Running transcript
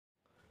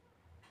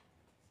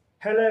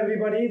Hello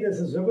everybody, this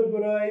is Vipul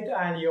Purohit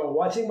and you're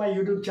watching my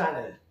YouTube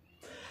channel.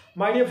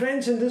 My dear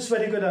friends, in this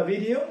particular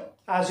video,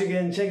 as you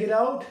can check it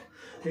out,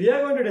 we are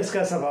going to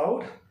discuss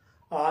about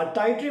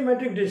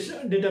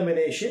titrametric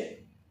determination.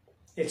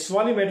 It's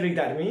volumetric,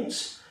 that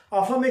means,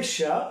 of a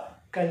mixture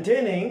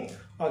containing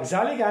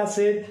oxalic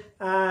acid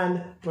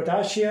and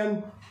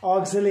potassium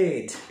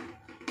oxalate.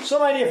 So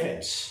my dear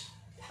friends,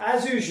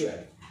 as usual,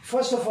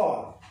 first of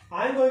all,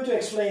 I'm going to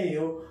explain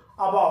you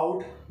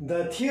about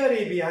the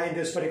theory behind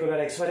this particular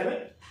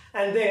experiment,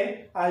 and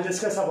then I'll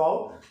discuss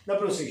about the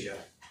procedure.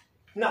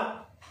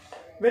 Now,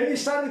 when we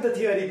start with the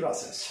theory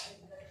process,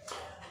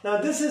 now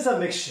this is a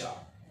mixture.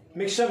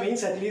 Mixture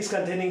means at least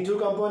containing two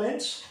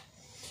components.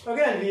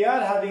 Okay, and we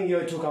are having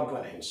here two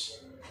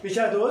components, which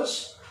are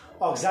those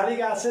oxalic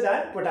acid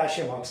and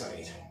potassium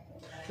oxalate.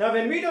 Now,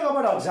 when we talk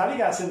about oxalic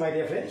acid, my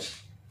dear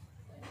friends,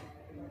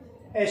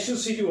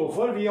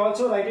 H2C2O4, we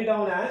also write it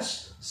down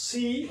as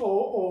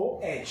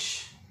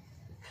COOH.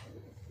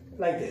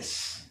 Like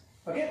this.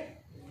 Okay.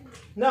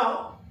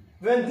 Now,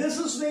 when this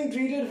is being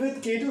treated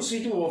with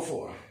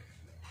K2C2O4,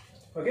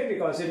 okay,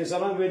 because it is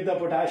along with the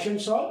potassium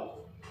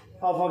salt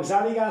of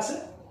oxalic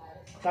acid,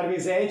 that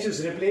means the H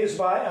is replaced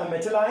by a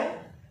metal ion.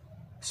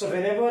 So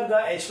whenever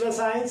the H plus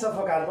ions of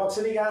a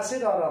carboxylic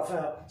acid or of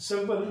a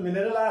simple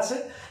mineral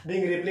acid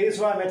being replaced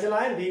by a metal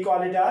ion, we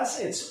call it as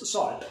its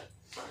salt.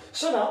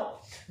 So now,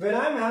 when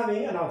I am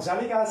having an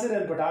oxalic acid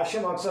and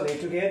potassium oxalate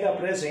together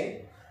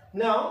present,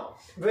 now,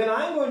 when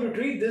I am going to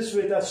treat this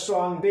with a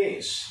strong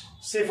base,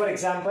 say for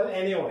example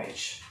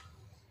NaOH,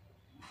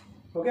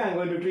 okay, I am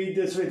going to treat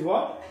this with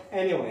what?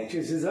 NaOH, which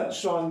is a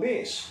strong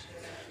base.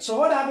 So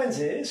what happens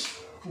is,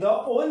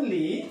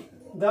 only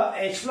the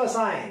H plus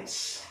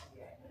ions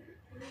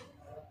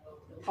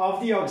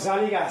of the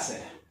oxalic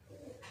acid,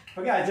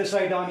 okay, I just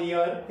write down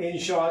here in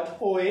short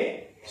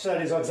OA, so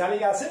that is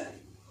oxalic acid.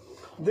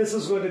 This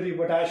is going to be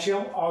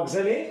potassium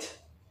oxalate.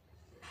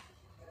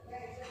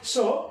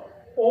 So,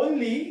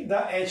 only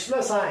the H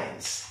plus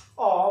ions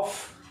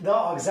of the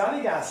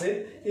oxalic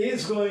acid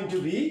is going to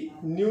be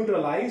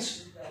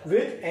neutralized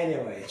with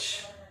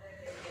NaOH.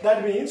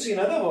 That means, in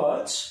other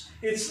words,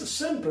 it's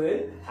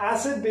simple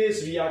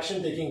acid-base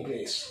reaction taking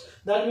place.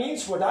 That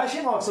means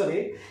potassium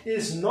oxalate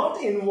is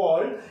not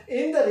involved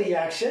in the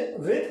reaction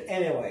with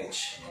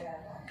NaOH.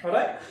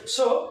 Alright?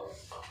 So,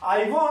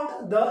 I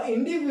want the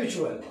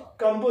individual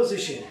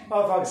composition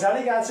of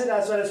oxalic acid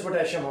as well as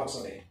potassium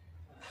oxalate.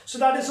 So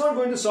that is not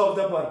going to solve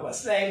the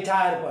purpose, the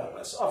entire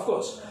purpose. Of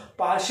course,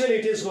 partially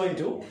it is going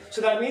to.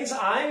 So that means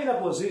I am in a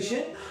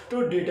position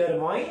to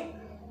determine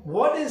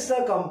what is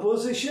the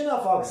composition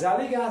of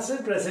oxalic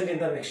acid present in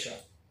the mixture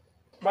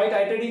by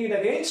titrating it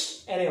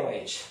against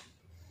NaOH.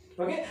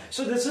 Okay,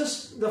 so this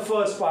is the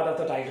first part of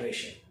the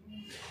titration.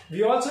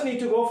 We also need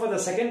to go for the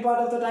second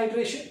part of the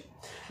titration.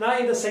 Now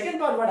in the second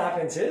part, what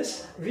happens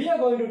is, we are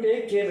going to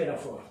take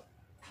K-minophore.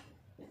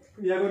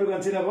 We are going to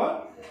consider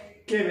what?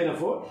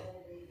 K-minophore.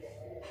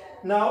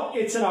 Now,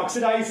 it's an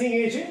oxidizing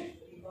agent.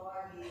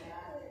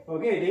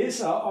 Okay, it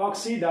is an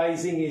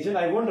oxidizing agent.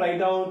 I won't write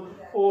down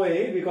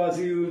OA because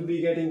you will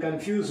be getting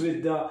confused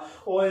with the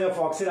OA of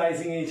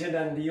oxidizing agent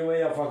and the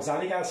OA of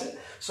oxalic acid.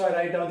 So, I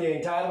write down the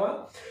entire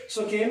one.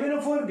 So,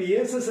 K-minophore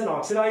behaves as an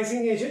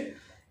oxidizing agent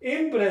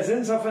in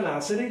presence of an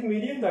acidic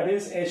medium, that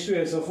is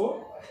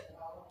H2SO4,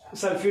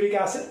 sulfuric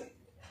acid.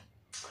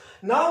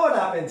 Now, what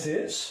happens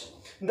is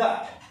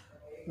that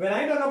when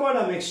I talk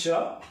about a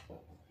mixture,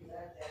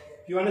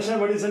 you understand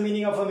what is the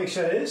meaning of a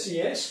mixture is?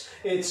 Yes,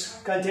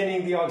 it's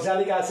containing the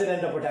oxalic acid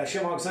and the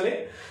potassium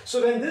oxalate.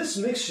 So when this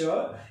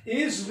mixture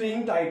is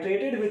being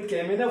titrated with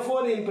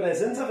K-minophore in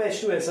presence of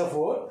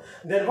H2SO4,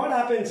 then what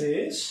happens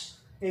is,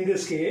 in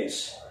this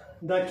case,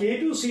 the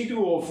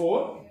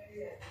K2C2O4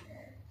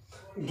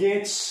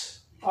 gets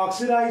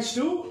oxidized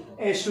to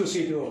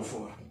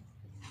H2C2O4.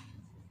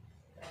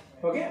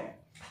 Okay?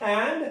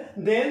 And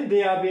then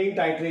they are being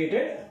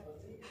titrated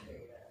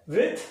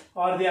with,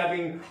 or they are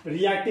being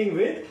reacting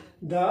with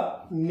the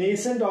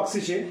nascent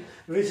oxygen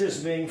which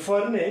is being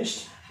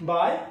furnished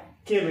by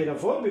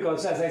K-minophore,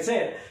 because as I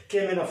said,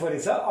 K-minophore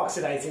is an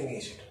oxidizing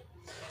agent.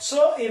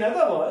 So in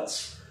other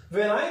words,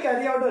 when I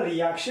carry out a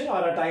reaction or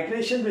a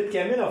titration with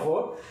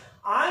K-minophore,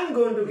 I am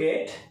going to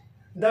get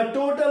the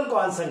total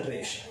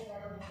concentration.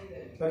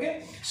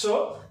 Okay,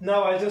 so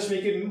now I'll just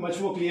make it much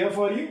more clear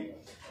for you.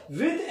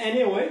 With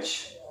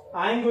NaOH,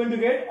 I am going to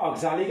get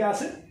oxalic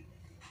acid.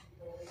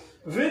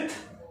 With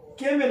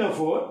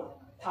K-minophore,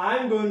 I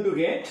am going to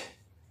get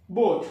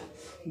both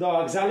the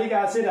oxalic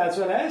acid as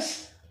well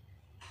as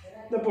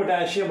the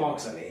potassium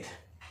oxalate.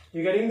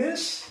 You getting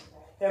this?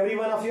 Every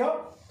one of you?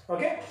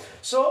 Okay.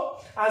 So,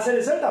 as a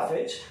result of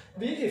which,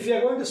 if we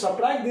are going to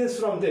subtract this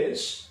from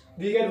this,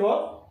 we get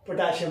what?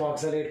 Potassium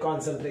oxalate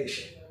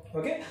concentration.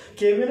 Okay.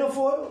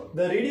 K-minophore,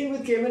 the reading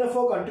with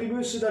K-minophore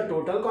contributes to the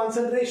total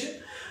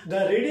concentration.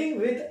 The reading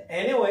with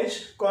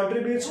NaOH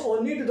contributes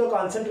only to the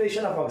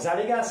concentration of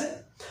oxalic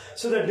acid.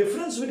 So the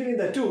difference between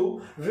the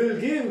two will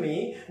give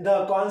me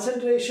the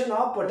concentration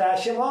of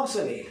potassium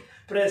oxalate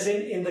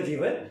present in the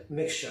given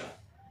mixture.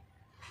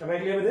 Am I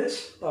clear with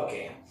this?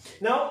 Okay.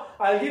 Now,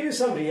 I'll give you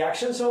some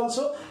reactions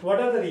also. What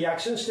are the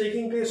reactions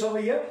taking place over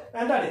here?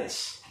 And that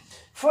is,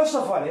 first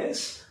of all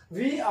is,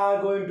 we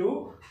are going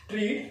to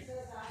treat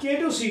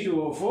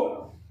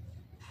K2C2O4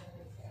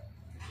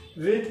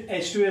 with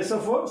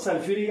H2SO4,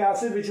 sulfuric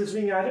acid, which is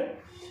being added.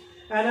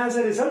 And as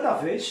a result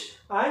of which,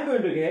 I am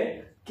going to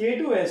get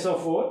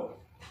K2SO4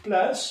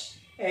 plus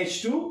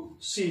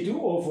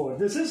H2C2O4.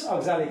 This is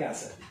oxalic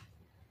acid.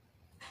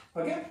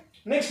 Okay.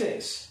 Next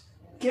is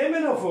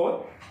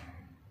KMnO4,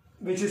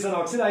 which is an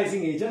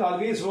oxidizing agent,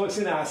 always works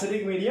in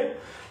acidic medium.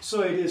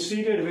 So it is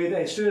treated with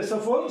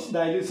H2SO4,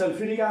 dilute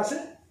sulfuric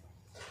acid.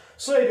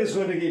 So it is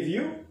going to give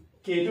you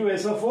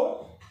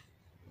K2SO4,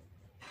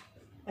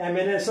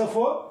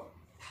 MnSO4,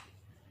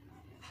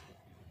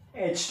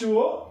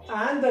 H2O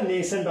and the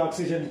nascent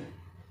oxygen.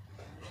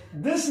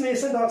 This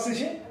nascent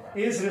oxygen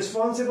is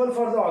responsible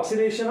for the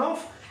oxidation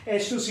of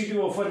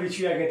H2C2O4, which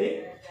we are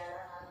getting.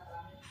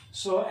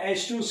 So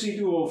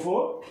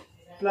H2C2O4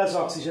 plus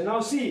oxygen.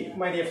 Now see,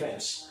 my dear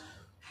friends,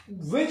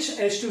 which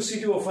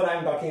H2C2O4 I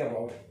am talking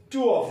about?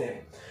 Two of them.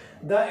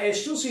 The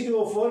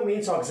H2C2O4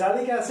 means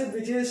oxalic acid,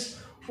 which is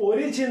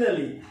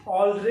originally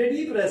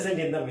already present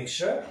in the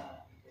mixture,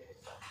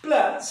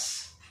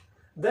 plus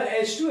the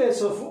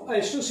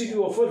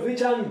H2C2O4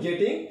 which I am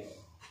getting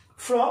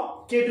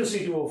from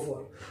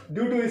K2C2O4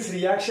 due to its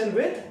reaction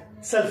with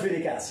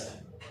sulfuric acid.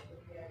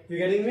 You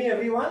getting me,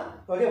 everyone?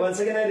 Okay, once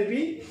again I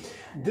repeat,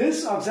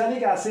 this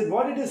oxalic acid,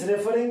 what it is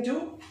referring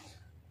to?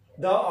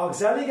 The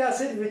oxalic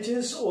acid which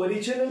is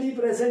originally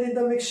present in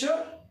the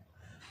mixture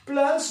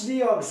plus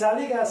the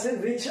oxalic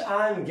acid which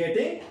I am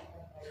getting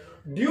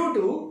due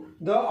to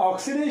the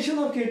oxidation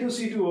of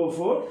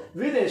K2C2O4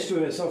 with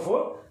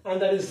H2SO4,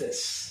 and that is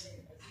this.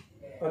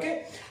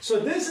 Okay, so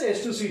this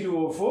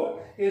H2C2O4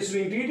 is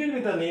being treated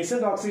with a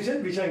nascent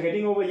oxygen which I am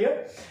getting over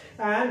here,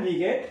 and we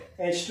get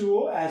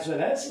H2O as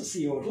well as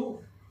CO2.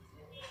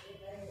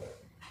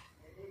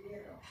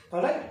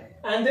 Alright,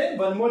 and then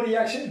one more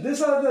reaction.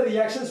 These are the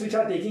reactions which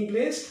are taking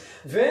place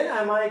when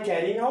am I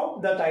carrying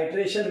out the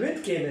titration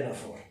with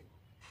KMnO4.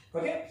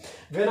 Okay,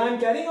 when I am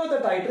carrying out the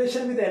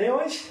titration with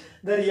NaOH,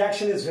 the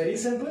reaction is very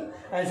simple.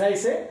 As I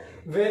said,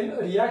 when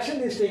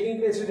reaction is taking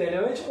place with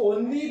NaOH,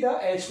 only the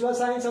H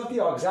plus ions of the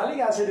oxalic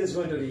acid is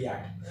going to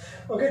react.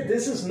 Okay,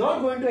 this is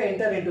not going to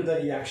enter into the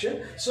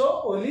reaction.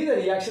 So only the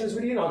reaction is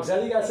between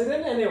oxalic acid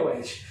and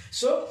NaOH.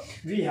 So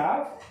we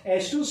have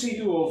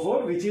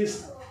H2C2O4 which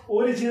is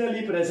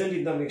originally present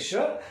in the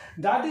mixture,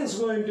 that is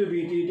going to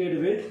be treated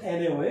with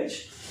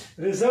NaOH,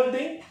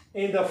 resulting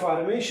in the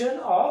formation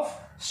of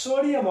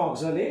sodium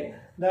oxalate,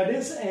 that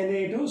is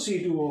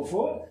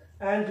Na2C2O4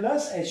 and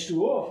plus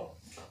H2O.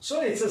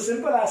 So it's a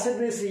simple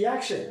acid-base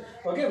reaction,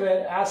 okay,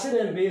 where acid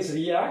and base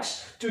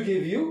reacts to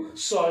give you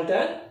salt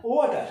and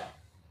water.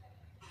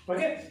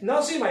 Okay,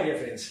 now see, my dear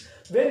friends,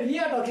 when we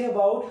are talking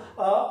about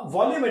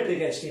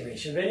volumetric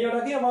estimation, when you are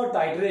talking about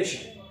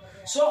titration,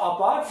 so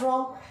apart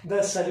from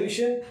the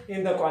solution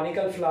in the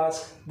conical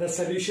flask, the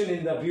solution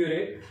in the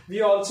burette,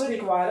 we also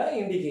require an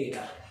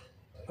indicator,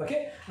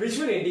 okay, which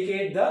will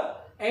indicate the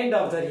end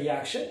of the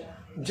reaction,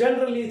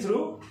 generally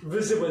through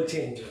visible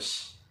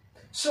changes.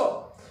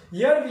 So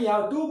here we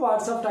have two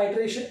parts of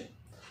titration.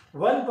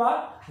 One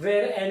part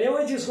where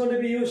NaOH is going to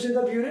be used in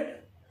the burette.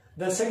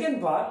 The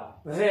second part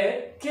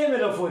where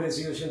KMnO4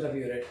 is used in the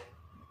burette.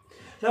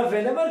 Now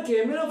whenever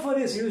KMnO4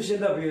 is used in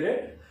the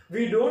burette,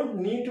 we don't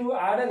need to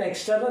add an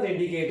external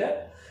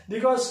indicator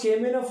because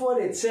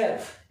KMnO4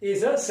 itself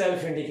is a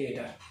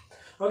self-indicator.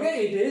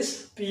 Okay, it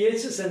is pH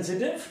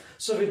sensitive.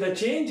 So with the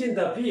change in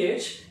the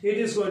pH, it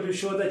is going to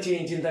show the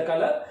change in the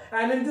color,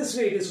 and in this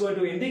way it is going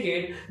to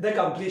indicate the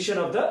completion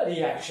of the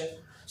reaction.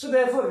 So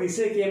therefore we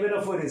say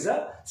KMnO4 is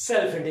a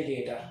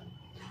self-indicator.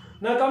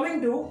 Now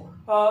coming to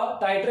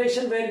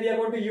titration where we are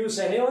going to use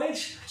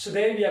NaOH, so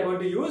there we are going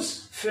to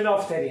use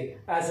phenolphthalein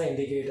as an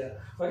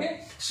indicator.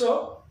 Okay,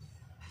 so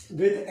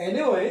with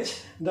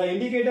NaOH, the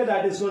indicator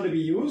that is going to be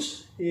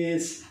used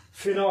is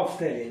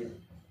phenolphthalein.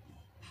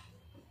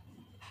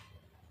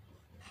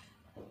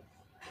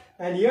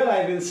 And here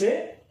I will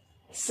say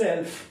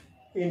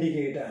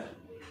self-indicator.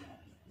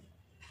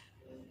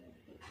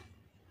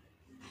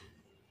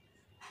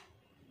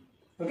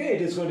 Okay,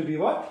 it is going to be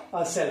what?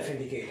 A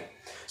self-indicator.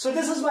 So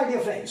this is, my dear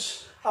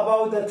friends,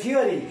 about the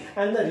theory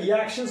and the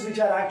reactions which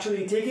are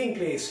actually taking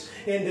place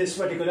in this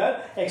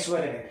particular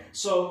experiment.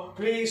 So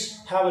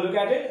please have a look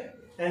at it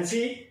and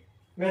see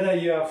whether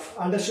you have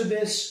understood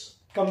this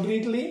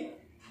completely.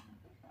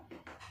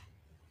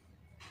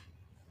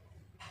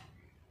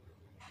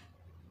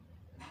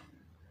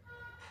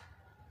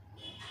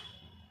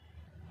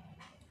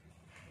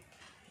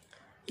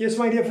 Yes,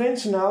 my dear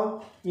friends,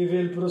 now we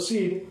will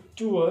proceed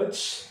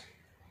towards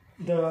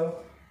the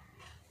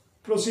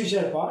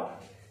procedure part,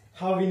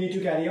 how we need to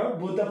carry out.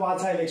 Both the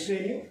parts I will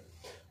explain you.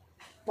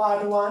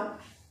 Part 1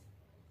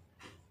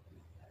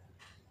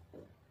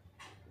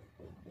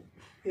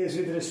 is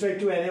with respect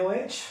to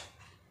NaOH.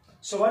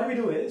 So what we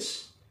do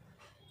is,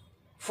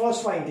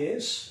 first point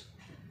is,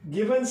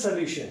 given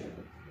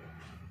solution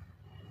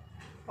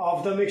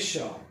of the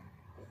mixture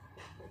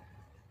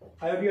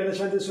I hope you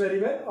understand this very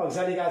well.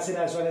 Oxalic acid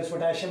as well as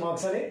potassium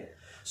oxalate.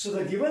 So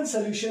the given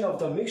solution of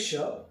the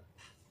mixture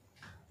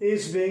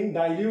is being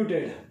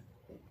diluted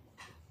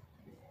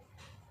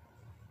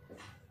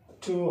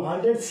to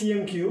 100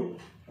 cm cube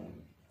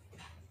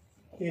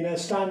in a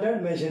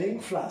standard measuring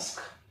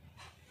flask.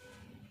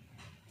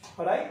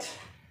 Alright,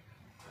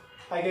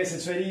 I guess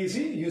it's very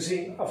easy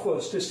using, of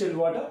course, distilled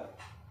water.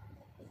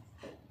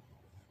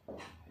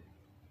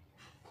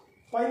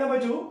 Point number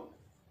 2,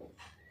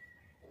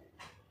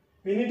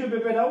 we need to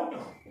prepare out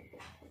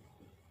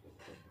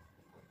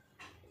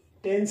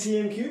 10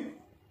 cm cube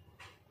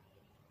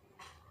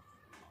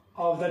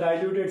of the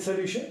diluted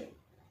solution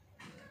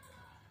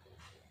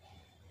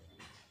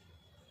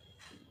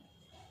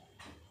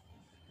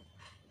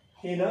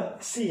in a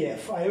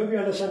CF. I hope you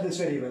understand this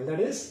very well. That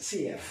is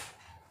CF.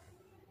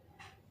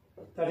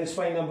 That is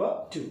point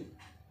number 2.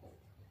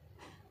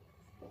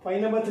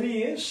 Point number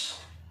 3 is,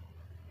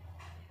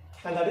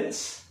 and that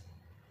is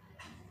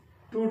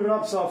 2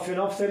 drops of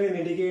phenolphthalein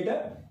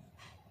indicator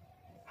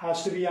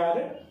has to be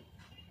added.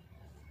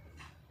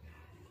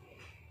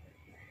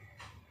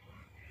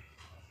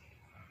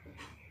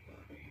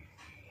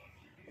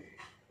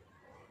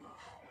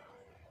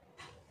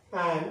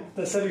 And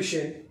the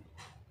solution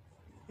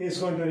is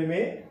going to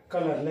remain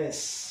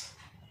colorless.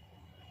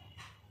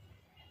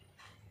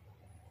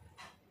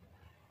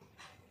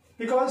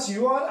 Because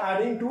you are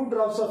adding 2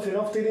 drops of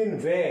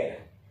phenolphthalein where?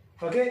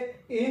 Okay,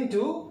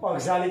 into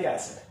oxalic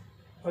acid.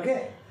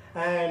 Okay,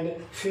 and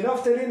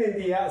phenolphthalein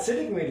in the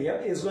acidic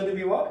medium is going to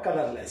be what?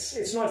 Colorless.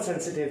 It's not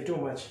sensitive too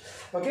much.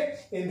 Okay,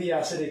 in the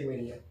acidic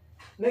medium.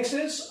 Next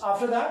is,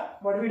 after that,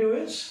 what we do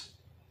is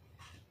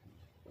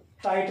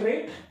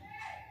titrate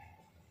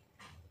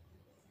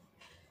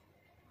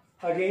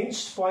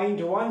against 0.1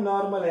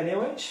 normal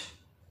NaOH,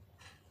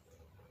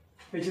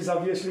 which is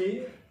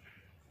obviously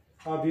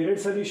a burette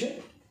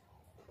solution,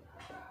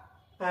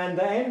 and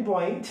the end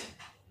point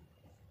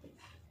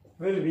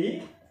will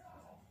be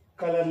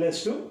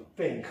colorless to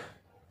pink.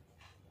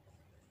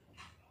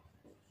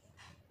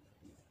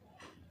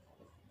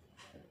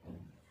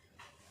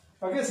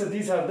 Okay, so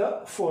these are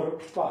the 4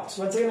 parts.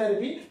 Once again I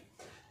repeat,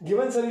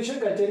 given solution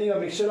containing a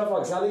mixture of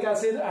oxalic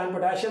acid and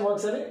potassium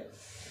oxalate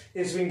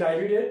is being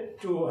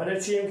diluted to 100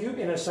 cm cube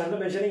in a standard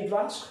measuring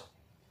flask.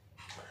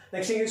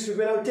 Next thing is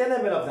prepare out 10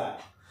 ml of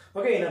that.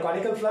 Okay, in a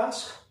conical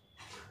flask.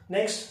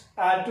 Next,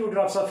 add 2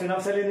 drops of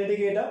phenolphthalein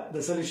indicator.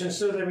 The solution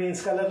still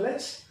remains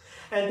colorless.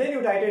 And then you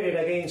titrate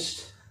it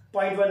against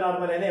 0.1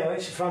 normal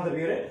NaOH from the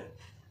burette.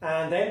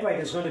 And the end point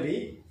is going to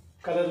be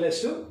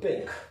colorless to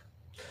pink.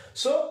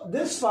 So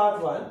this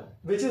part 1,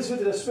 which is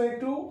with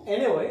respect to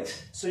NaOH,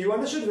 so you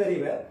understood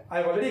very well.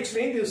 I've already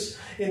explained this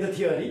in the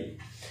theory.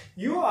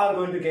 You are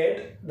going to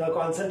get the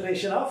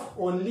concentration of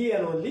only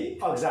and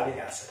only oxalic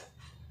acid.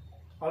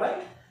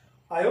 Alright?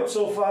 I hope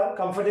so far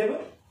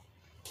comfortable.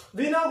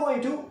 We are now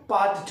going to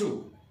part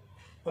 2.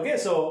 Okay,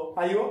 so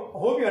I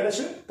hope you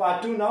understood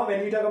part 2 now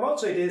when we talk about.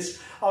 So it is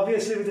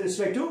obviously with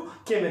respect to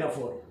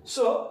cheminophore.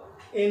 So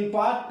in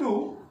part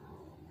 2,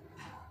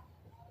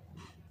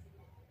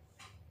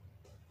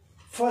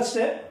 first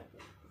step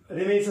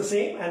remains the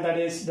same, and that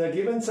is the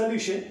given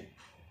solution,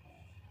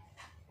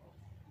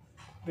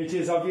 which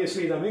is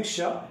obviously the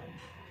mixture,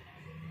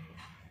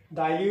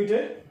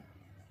 diluted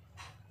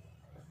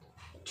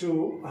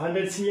to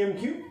 100 cm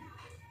cube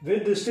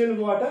with distilled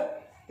water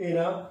in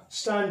a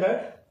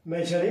standard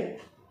measuring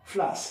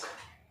flask.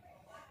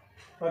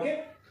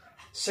 Okay.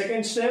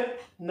 Second step,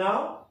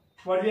 now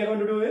what we are going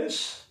to do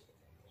is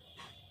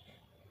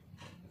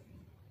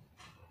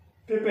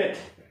pipette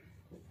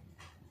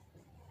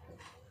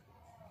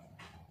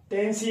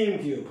 10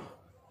 cm cube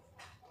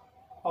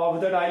of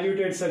the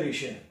diluted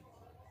solution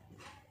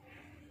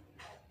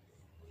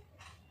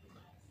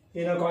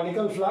in a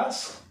conical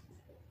flask,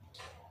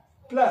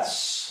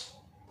 plus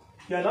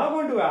you are now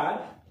going to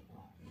add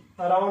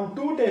around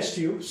 2 test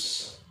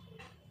tubes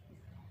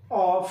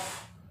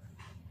of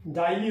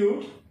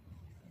dilute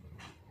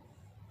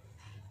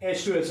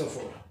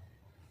H2SO4.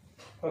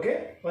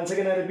 Okay, once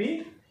again I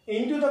repeat,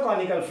 into the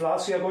conical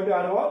flask you are going to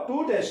add about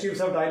 2 test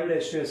tubes of dilute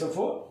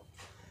H2SO4,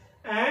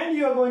 and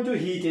you are going to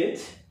heat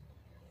it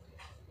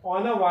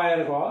on a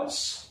wire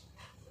gauze.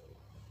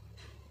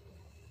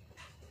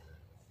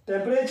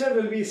 Temperature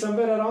will be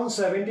somewhere around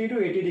 70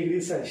 to 80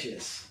 degrees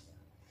Celsius.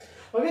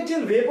 Okay,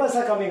 till vapors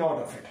are coming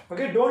out of it.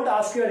 Okay, don't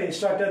ask your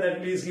instructor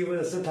that please give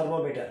us a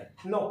thermometer.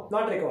 No,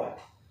 not required.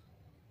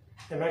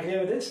 Am I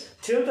clear with this?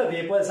 Till the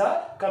vapors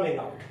are coming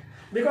out.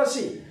 Because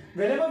see,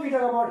 whenever we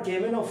talk about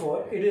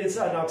cheminophore, it is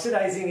an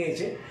oxidizing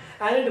agent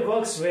and it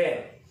works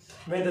where?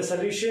 When the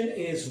solution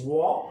is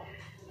warm,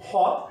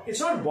 hot, it's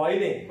not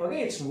boiling,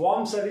 okay, it's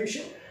warm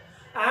solution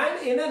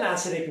and in an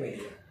acidic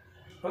medium.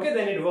 Okay,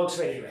 then it works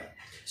very well.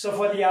 So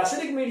for the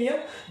acidic medium,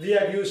 we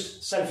have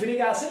used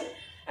sulfuric acid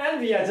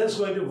and we are just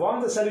going to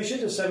warm the solution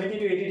to 70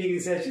 to 80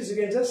 degrees Celsius. You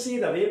can just see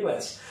the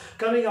vapors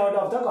coming out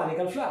of the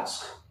conical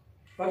flask.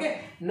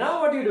 Okay,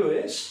 now what you do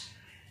is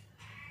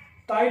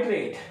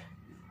titrate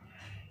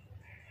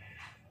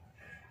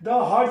the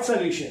hot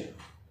solution.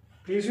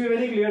 Please be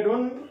very clear,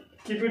 don't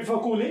keep it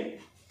for cooling.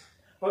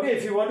 Okay,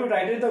 if you want to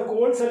titrate the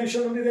cold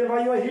solution only, then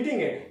why you are heating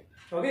it?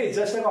 Okay, it's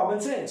just a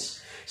common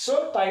sense.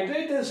 So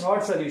titrate this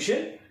hot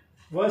solution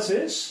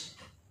versus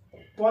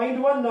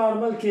 0.1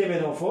 normal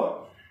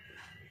KMnO4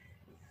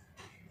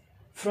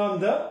 from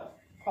the,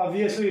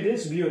 obviously it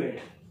is burette.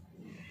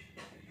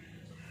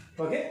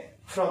 Okay,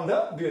 from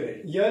the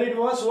burette. Here it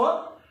was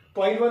what?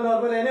 0.1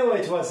 normal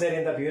NaOH was there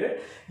in the burette.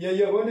 Here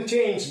you are going to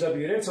change the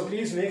burette. So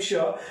please make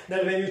sure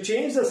that when you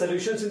change the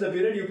solutions in the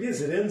burette, you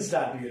please rinse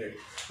that burette.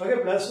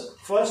 Okay, plus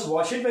first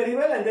wash it very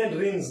well and then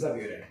rinse the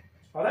burette.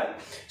 Alright.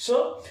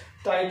 So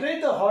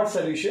titrate the hot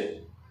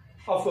solution.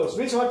 Of course,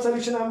 which hot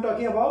solution I am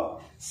talking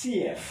about?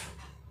 CF,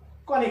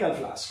 conical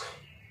flask,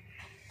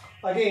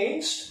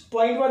 against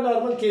 0.1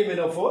 normal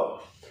KMnO4,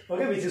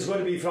 okay, which is going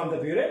to be from the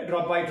burette,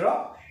 drop by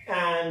drop,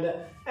 and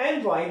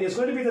end point is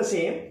going to be the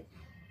same.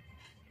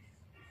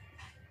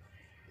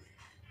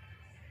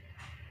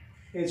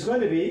 It's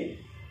going to be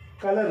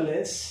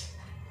colorless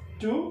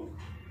to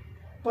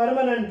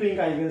permanent pink,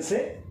 I will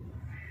say.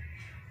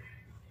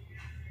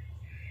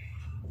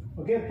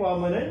 Okay,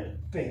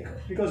 permanent pink.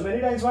 Because many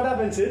times what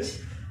happens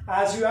is,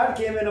 as you add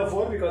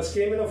KMnO4, because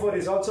KMnO4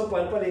 is also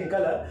purple in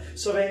color,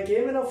 so when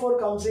KMnO4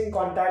 comes in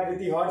contact with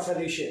the hot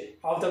solution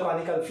of the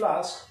conical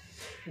flask,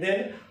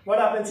 then what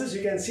happens is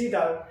you can see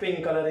the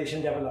pink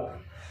coloration develop.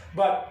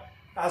 But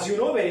as you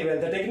know very well,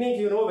 the technique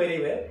you know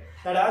very well,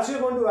 that as you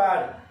are going to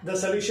add the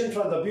solution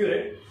from the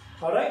burette,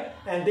 alright,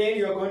 and then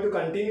you are going to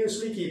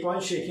continuously keep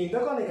on shaking the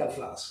conical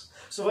flask.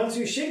 So once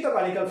you shake the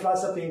conical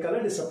flask, the pink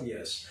color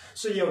disappears.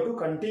 So you have to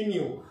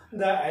continue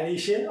the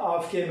addition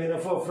of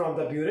KMnO4 from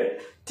the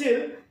burette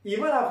till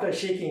even after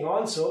shaking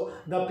also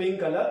the pink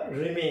color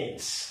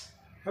remains.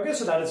 Okay,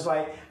 so that is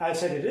why I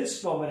said it is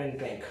permanent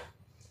pink.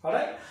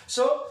 Alright,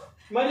 so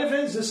my dear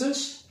friends, this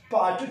is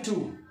part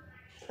 2.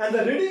 And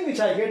the reading which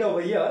I get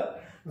over here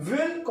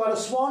will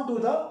correspond to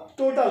the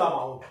total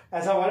amount.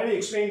 As I have already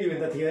explained you in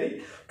the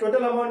theory,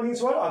 total amount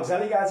means what?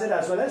 Oxalic acid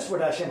as well as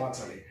potassium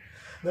oxalate.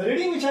 The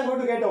reading which I am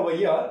going to get over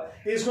here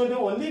is going to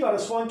only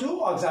correspond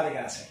to oxalic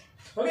acid.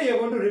 Okay, you are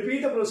going to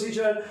repeat the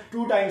procedure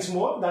 2 times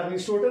more. That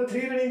means total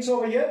 3 readings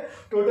over here,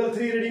 total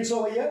 3 readings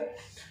over here.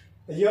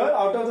 Here,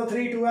 out of the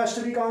 3, 2 has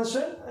to be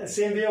constant.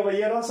 Same way over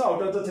here also,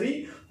 out of the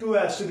 3, 2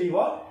 has to be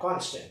what?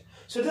 Constant.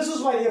 So this is,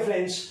 my dear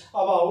friends,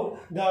 about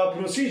the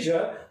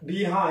procedure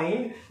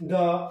behind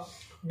the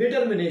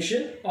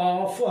determination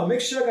of a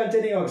mixture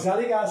containing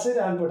oxalic acid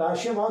and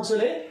potassium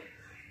oxalate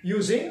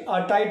using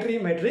a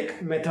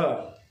titrimetric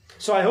method.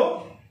 So I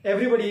hope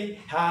everybody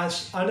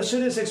has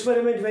understood this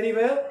experiment very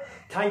well.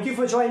 Thank you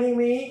for joining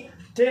me.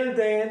 Till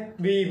then,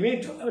 we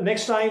meet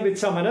next time with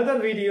some another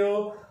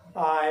video.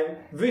 I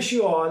wish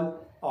you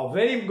all a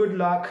very good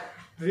luck.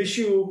 Wish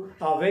you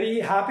a very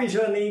happy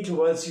journey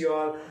towards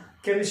your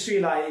chemistry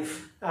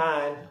life,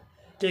 and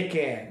take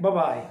care.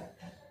 Bye-bye.